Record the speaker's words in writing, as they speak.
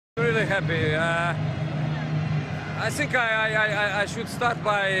really happy. I think I should start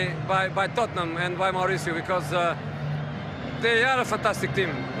by Tottenham and by Mourinho, because they are a fantastic team.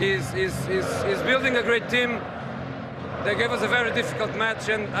 He's building a great team. They gave us a very difficult match,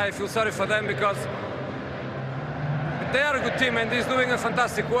 and I feel sorry for them because they are a good team, and he's doing a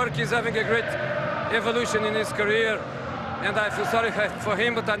fantastic work. He's having a great evolution in his career, and I feel sorry for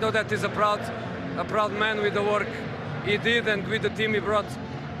him, but I know that he's a proud man with the work he did and with the team he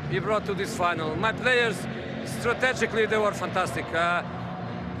brought to this final. My players, strategically, they were fantastic.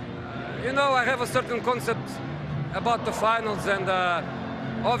 You know, I have a certain concept about the finals, and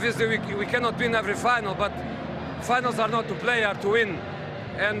obviously we cannot win every final, but finals are not to play, are to win.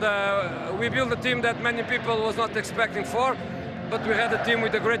 And we built a team that many people was not expecting for, but we had a team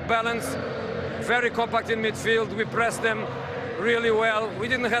with a great balance, very compact in midfield. We pressed them really well. We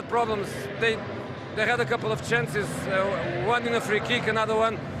didn't have problems. They had a couple of chances, one in a free kick, another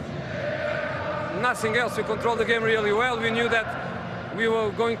one. Nothing else. We controlled the game really well. We knew that we were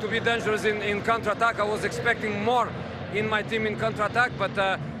going to be dangerous in counter-attack. I was expecting more in my team in counter-attack, but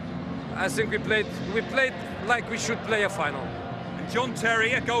I think we played like we should play a final. And John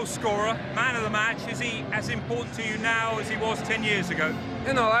Terry, a goal scorer, man of the match, is he as important to you now as he was 10 years ago?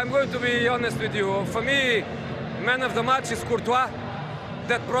 You know, I'm going to be honest with you. For me, man of the match is Courtois.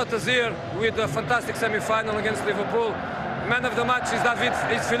 That brought us here with a fantastic semi-final against Liverpool. Man of the match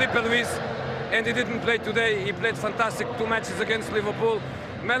is Felipe Luis, and he didn't play today. He played fantastic 2 matches against Liverpool.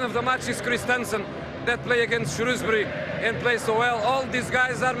 Man of the match is Christensen, that play against Shrewsbury and play so well. All these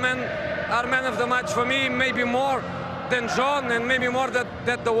guys are man of the match for me, maybe more than John, and maybe more than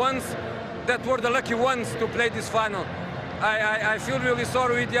the ones that were the lucky ones to play this final. I feel really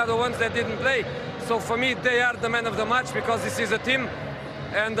sorry with the other ones that didn't play. So for me, they are the man of the match, because this is a team,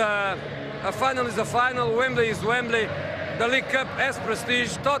 and a final is a final. Wembley is Wembley. The League Cup has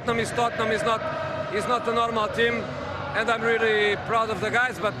prestige. Tottenham is Tottenham. Is not a normal team, and I'm really proud of the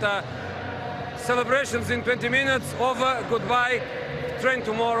guys. But celebrations in 20 minutes, over, goodbye. Train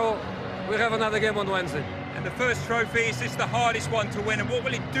tomorrow. We have another game on Wednesday. And the first trophy, is this the hardest one to win? And what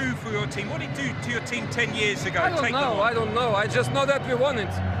will it do for your team? What did it do to your team 10 years ago? I don't know. I just know that we won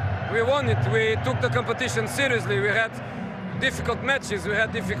it. We won it. We took the competition seriously. We had difficult matches. We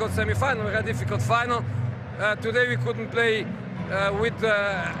had difficult semi-final. We had difficult final. Today we couldn't play with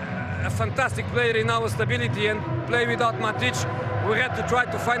a fantastic player in our stability and play without Matic. We had to try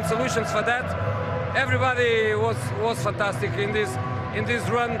to find solutions for that. Everybody was fantastic in this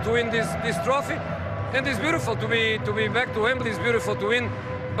run to win this trophy. And it's beautiful to be back to Wembley. It's beautiful to win.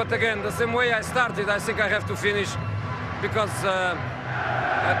 But again, the same way I started, I think I have to finish, because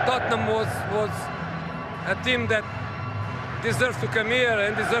Tottenham was a team that deserves to come here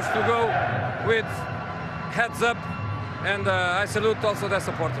and deserves to go with heads up. And I salute also their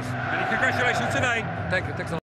supporters. And congratulations today. Thank you. Thanks a lot.